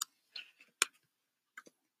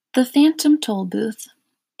The Phantom Tollbooth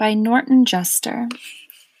by Norton Juster.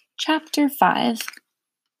 Chapter 5.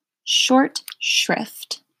 Short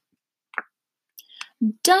Shrift.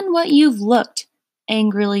 "Done what you've looked,"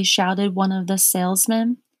 angrily shouted one of the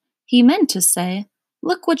salesmen. He meant to say,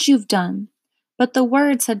 "Look what you've done," but the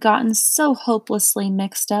words had gotten so hopelessly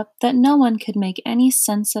mixed up that no one could make any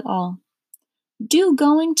sense at all. "Do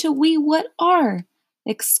going to we what are,"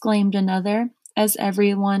 exclaimed another, as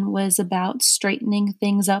everyone was about straightening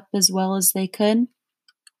things up as well as they could.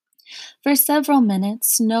 For several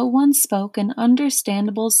minutes no one spoke an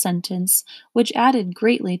understandable sentence, which added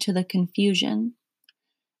greatly to the confusion.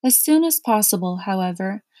 As soon as possible,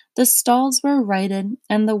 however, the stalls were righted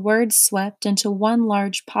and the words swept into one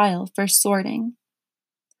large pile for sorting.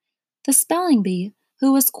 The spelling bee,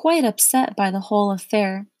 who was quite upset by the whole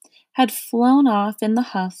affair, had flown off in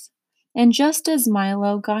the huff, and just as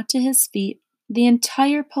Milo got to his feet, the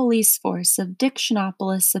entire police force of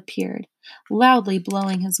Dictionopolis appeared, loudly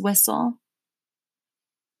blowing his whistle.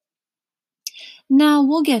 "Now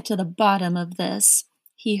we'll get to the bottom of this,"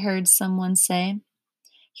 he heard someone say.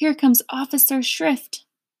 "Here comes Officer Shrift."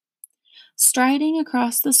 Striding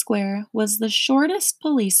across the square was the shortest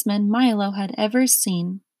policeman Milo had ever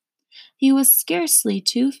seen. He was scarcely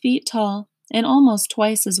 2 feet tall and almost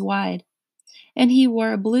twice as wide, and he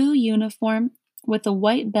wore a blue uniform with a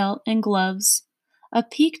white belt and gloves, a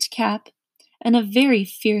peaked cap, and a very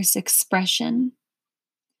fierce expression.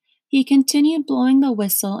 He continued blowing the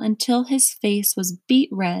whistle until his face was beet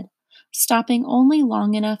red, stopping only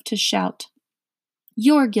long enough to shout,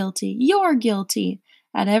 "You're guilty! You're guilty!"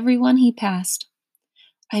 at everyone he passed.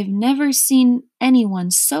 "I've never seen anyone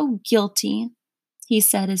so guilty," he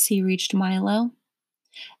said as he reached Milo.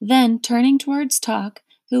 Then, turning towards Talk,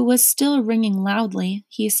 who was still ringing loudly,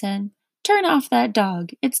 he said, "Turn off that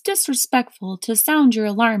dog. It's disrespectful to sound your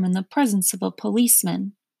alarm in the presence of a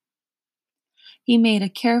policeman." He made a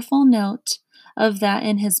careful note of that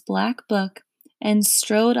in his black book and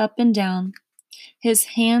strode up and down, his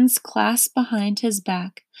hands clasped behind his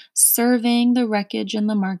back, surveying the wreckage in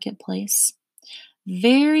the marketplace.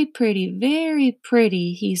 Very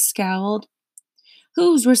pretty," he scowled.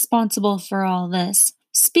 "Who's responsible for all this?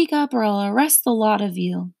 Speak up or I'll arrest the lot of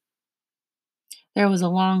you." There was a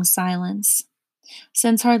long silence.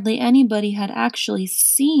 Since hardly anybody had actually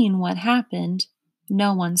seen what happened,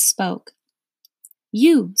 no one spoke.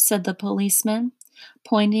 "You," said the policeman,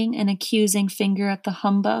 pointing an accusing finger at the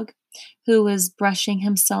humbug, who was brushing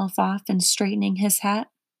himself off and straightening his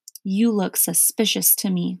hat. "You look suspicious to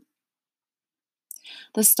me."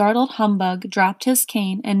 The startled humbug dropped his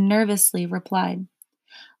cane and nervously replied,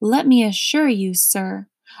 "Let me assure you, sir,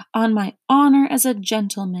 on my honor as a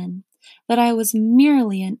gentleman, that I was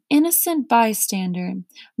merely an innocent bystander,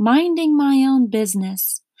 minding my own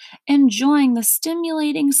business, enjoying the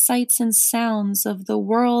stimulating sights and sounds of the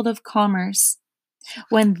world of commerce,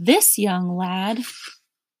 when this young lad—"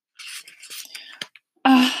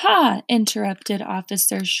 "Aha!" interrupted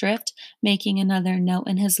Officer Shrift, making another note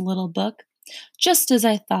in his little book. "Just as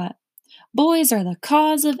I thought. Boys are the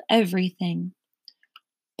cause of everything."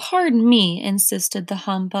 "Pardon me," insisted the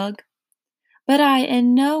humbug, "but I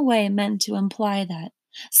in no way meant to imply that."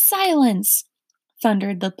 "Silence!"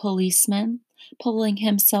 thundered the policeman, pulling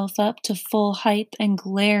himself up to full height and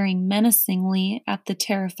glaring menacingly at the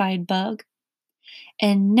terrified bug.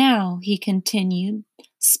 "And now," he continued,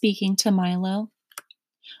 speaking to Milo,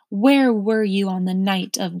 "where were you on the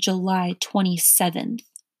night of July 27th?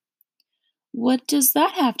 "What does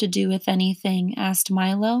that have to do with anything?" asked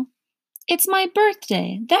Milo. "It's my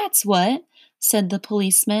birthday, that's what," said the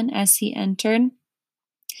policeman as he entered.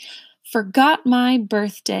 Forgot my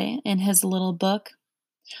birthday in his little book.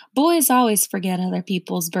 Boys always forget other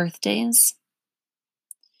people's birthdays.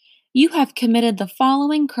 "You have committed the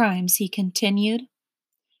following crimes," he continued: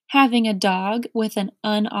 having a dog with an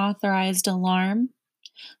unauthorized alarm,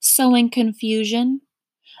 sowing confusion,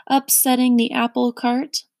 upsetting the apple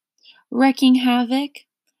cart, wreaking havoc,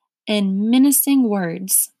 and menacing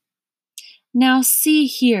words. "Now see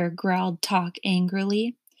here," growled Talk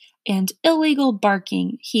angrily, "and illegal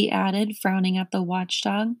barking," he added, frowning at the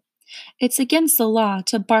watchdog. "It's against the law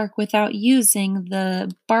to bark without using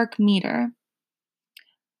the bark meter.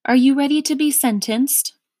 Are you ready to be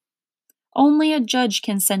sentenced?" "Only a judge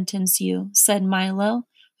can sentence you," said Milo,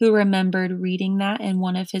 who remembered reading that in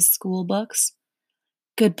one of his school books.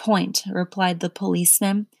 "Good point," replied the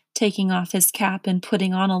policeman, taking off his cap and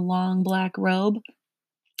putting on a long black robe.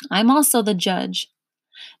 "I'm also the judge.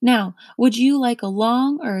 Now, would you like a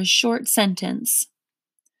long or a short sentence?"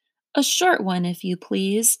 "A short one, if you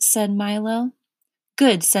please," said Milo.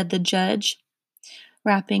 "Good," said the judge,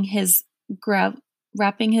 wrapping his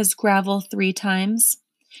rapping his gravel 3 times.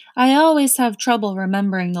 I always have trouble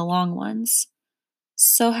remembering the long ones.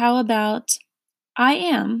 So how about I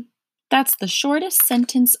am? That's the shortest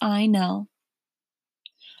sentence I know.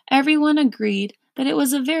 Everyone agreed that it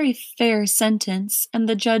was a very fair sentence, and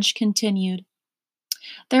the judge continued.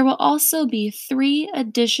 There will also be 3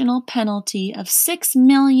 additional penalty of 6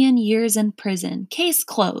 million years in prison. Case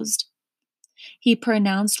closed. He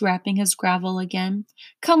pronounced, rapping his gravel again.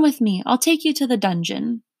 Come with me, I'll take you to the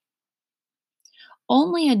dungeon.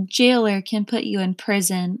 Only a jailer can put you in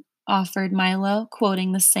prison, offered Milo,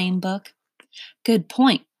 quoting the same book. Good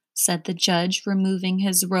point, said the judge, removing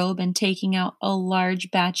his robe and taking out a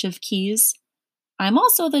large batch of keys. I'm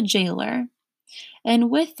also the jailer. And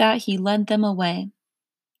with that he led them away.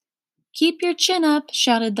 Keep your chin up,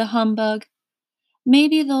 shouted the humbug.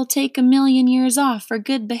 Maybe they'll take 1 million years off for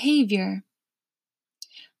good behavior.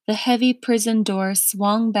 The heavy prison door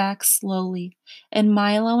swung back slowly, and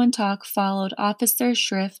Milo and Tok followed Officer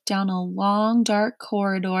Shrift down a long, dark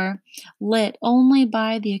corridor, lit only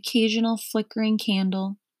by the occasional flickering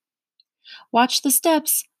candle. Watch the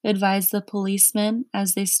steps, advised the policeman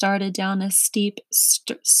as they started down a steep,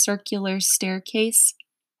 circular staircase.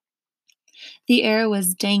 The air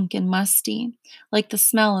was dank and musty, like the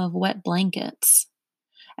smell of wet blankets,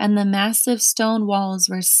 and the massive stone walls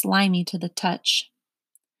were slimy to the touch.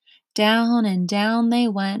 Down and down they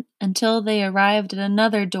went until they arrived at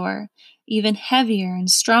another door, even heavier and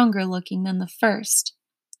stronger looking than the first.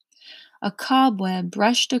 A cobweb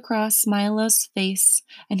brushed across Milo's face,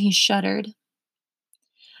 and he shuddered.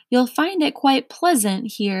 You'll find it quite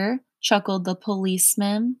pleasant here, chuckled the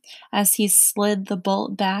policeman as he slid the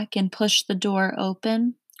bolt back and pushed the door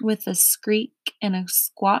open with a squeak and a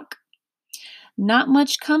squawk. Not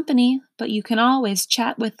much company, but you can always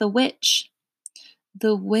chat with the witch.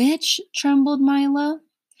 The witch? Trembled Milo.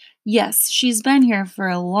 Yes, she's been here for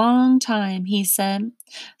a long time, he said,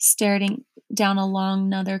 staring down along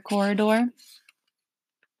another corridor.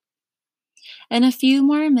 In a few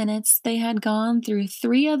more minutes, they had gone through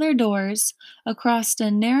 3 other doors, across a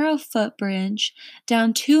narrow footbridge,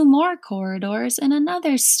 down 2 more corridors and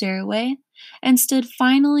another stairway, and stood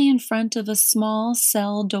finally in front of a small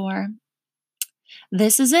cell door.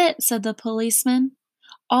 This is it, said the policeman.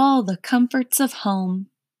 All the comforts of home.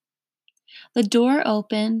 The door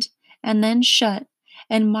opened and then shut,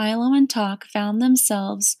 and Milo and Tok found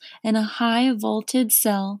themselves in a high vaulted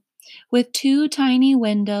cell with 2 tiny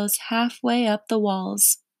windows halfway up the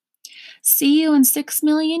walls. See you in 6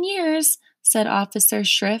 million years, said Officer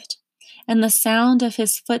Shrift, and the sound of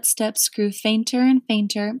his footsteps grew fainter and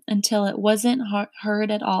fainter until it wasn't heard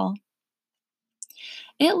at all.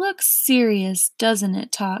 It looks serious, doesn't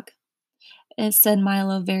it, Tok? Said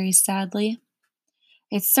Milo very sadly.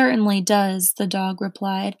 It certainly does, the dog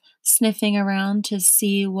replied, sniffing around to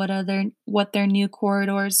see what their new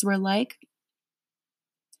corridors were like.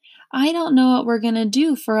 I don't know what we're going to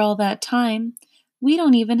do for all that time. We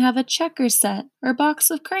don't even have a checker set or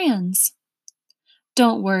box of crayons.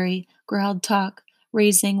 Don't worry, growled Tok,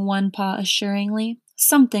 raising one paw assuringly.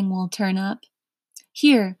 Something will turn up.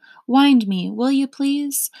 Here, wind me, will you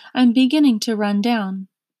please? I'm beginning to run down.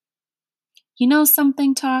 You know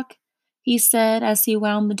something, Tok? He said as he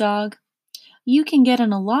wound the dog. You can get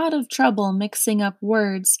in a lot of trouble mixing up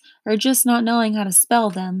words or just not knowing how to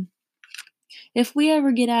spell them. If we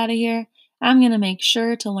ever get out of here, I'm going to make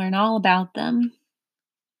sure to learn all about them.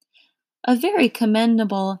 A very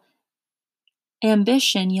commendable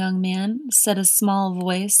ambition, young man, said a small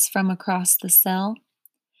voice from across the cell.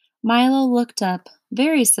 Milo looked up,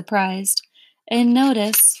 very surprised, and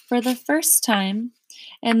noticed for the first time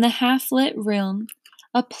in the half-lit room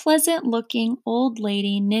a pleasant-looking old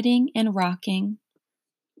lady knitting and rocking.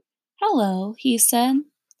 Hello, he said.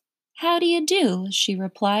 How do you do? She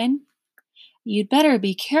replied. You'd better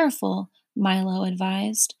be careful, Milo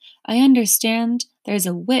advised. I understand there's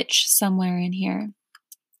a witch somewhere in here.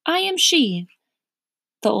 I am she,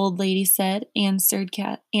 the old lady said,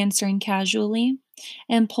 answering casually,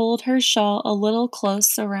 and pulled her shawl a little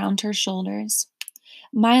close around her shoulders.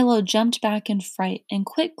 Milo jumped back in fright and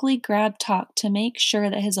quickly grabbed Tok to make sure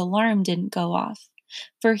that his alarm didn't go off,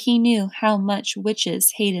 for he knew how much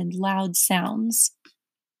witches hated loud sounds.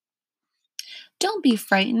 Don't be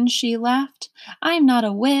frightened, she laughed. I'm not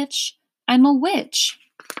a witch. I'm a witch.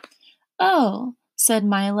 Oh, said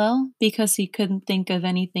Milo, because he couldn't think of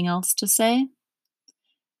anything else to say.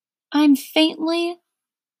 I'm faintly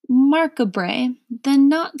Marcabre, the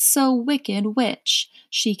not-so-wicked witch,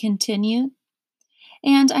 she continued,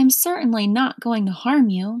 and I'm certainly not going to harm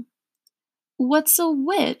you. What's a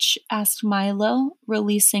witch? Asked Milo,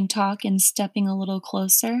 releasing Tok and stepping a little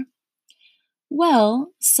closer.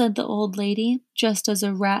 Well, said the old lady, just as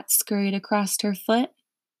a rat scurried across her foot,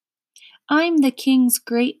 I'm the king's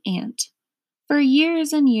great aunt. For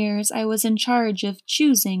years and years I was in charge of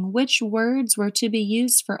choosing which words were to be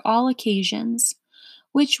used for all occasions,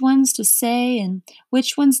 which ones to say and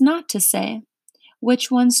which ones not to say, which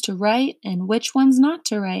ones to write and which ones not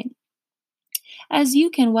to write. As you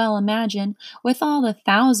can well imagine, with all the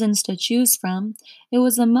thousands to choose from, it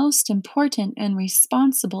was a most important and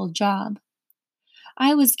responsible job.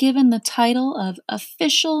 I was given the title of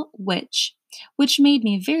Official Witch, which made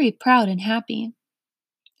me very proud and happy.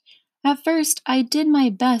 At first, I did my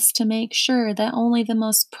best to make sure that only the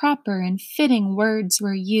most proper and fitting words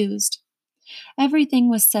were used. Everything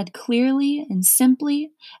was said clearly and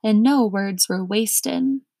simply, and no words were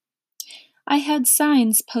wasted. I had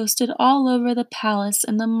signs posted all over the palace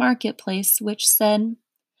and the marketplace which said,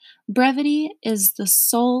 Brevity is the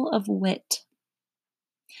soul of wit.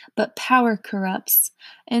 But power corrupts,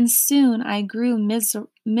 and soon I grew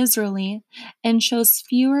miserly and chose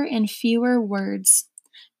fewer and fewer words,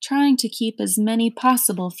 trying to keep as many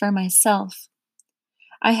possible for myself.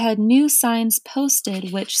 I had new signs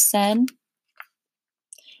posted which said,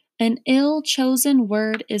 An ill chosen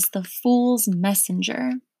word is the fool's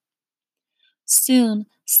messenger. Soon,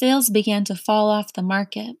 sales began to fall off the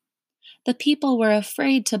market. The people were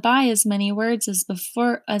afraid to buy as many words as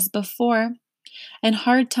before, and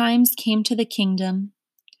hard times came to the kingdom.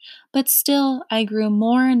 But still I grew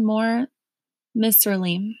more and more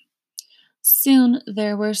miserly. Soon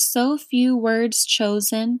there were so few words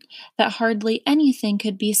chosen that hardly anything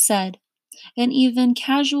could be said, and even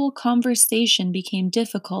casual conversation became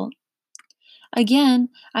difficult. Again,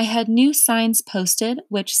 I had new signs posted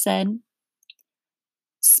which said,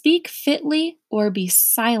 Speak fitly or be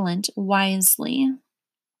silent wisely.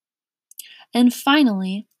 And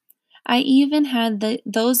finally, I even had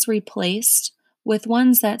those replaced with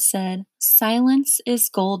ones that said, Silence is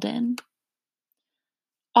golden.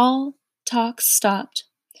 All talk stopped.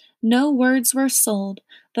 No words were sold.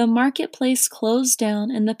 The marketplace closed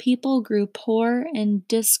down, and the people grew poor and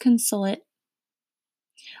disconsolate.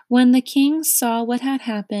 When the king saw what had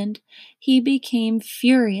happened, he became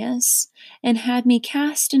furious and had me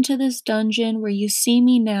cast into this dungeon where you see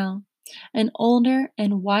me now, an older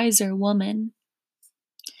and wiser woman.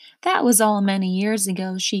 That was all many years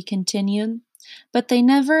ago, she continued, but they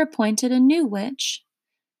never appointed a new witch.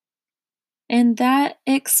 And that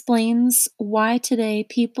explains why today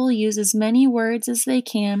people use as many words as they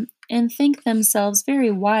can and think themselves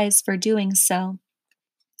very wise for doing so.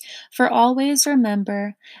 For always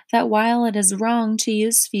remember that while it is wrong to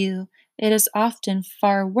use few, it is often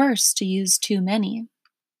far worse to use too many.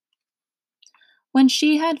 When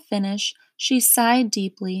she had finished, she sighed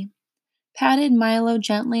deeply, patted Milo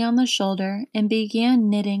gently on the shoulder, and began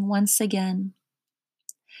knitting once again.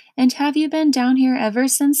 And have you been down here ever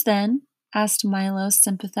since then? Asked Milo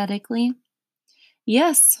sympathetically.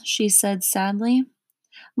 Yes, she said sadly.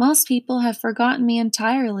 Most people have forgotten me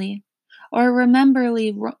entirely, or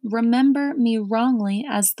remember me wrongly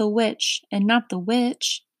as the witch and not the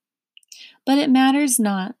witch. But it matters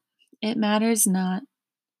not. It matters not,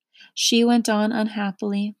 she went on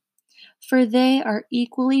unhappily, for they are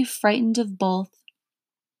equally frightened of both.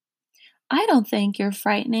 I don't think you're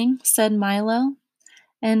frightening, said Milo,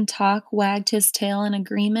 and Talk wagged his tail in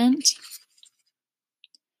agreement.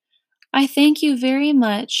 I thank you very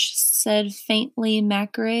much, said faintly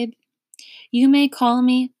Macarabe. You may call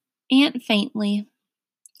me Aunt Faintly.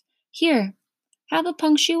 Here, have a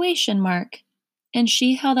punctuation mark. And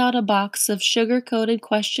she held out a box of sugar-coated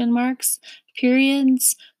question marks,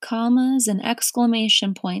 periods, commas, and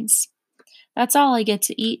exclamation points. That's all I get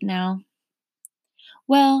to eat now.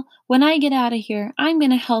 Well, when I get out of here, I'm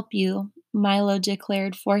going to help you, Milo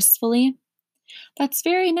declared forcefully. That's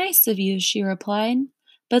very nice of you, she replied.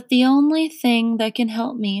 But the only thing that can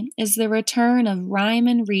help me is the return of rhyme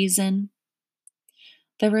and reason.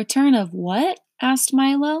 The return of what? Asked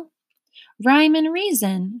Milo. Rhyme and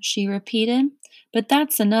reason, she repeated. But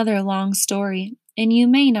that's another long story, and you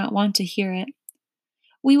may not want to hear it.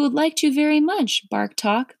 We would like to very much, Bark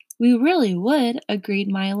Talk. We really would,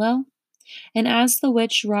 agreed Milo. And as the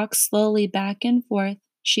witch rocked slowly back and forth,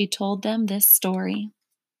 she told them this story.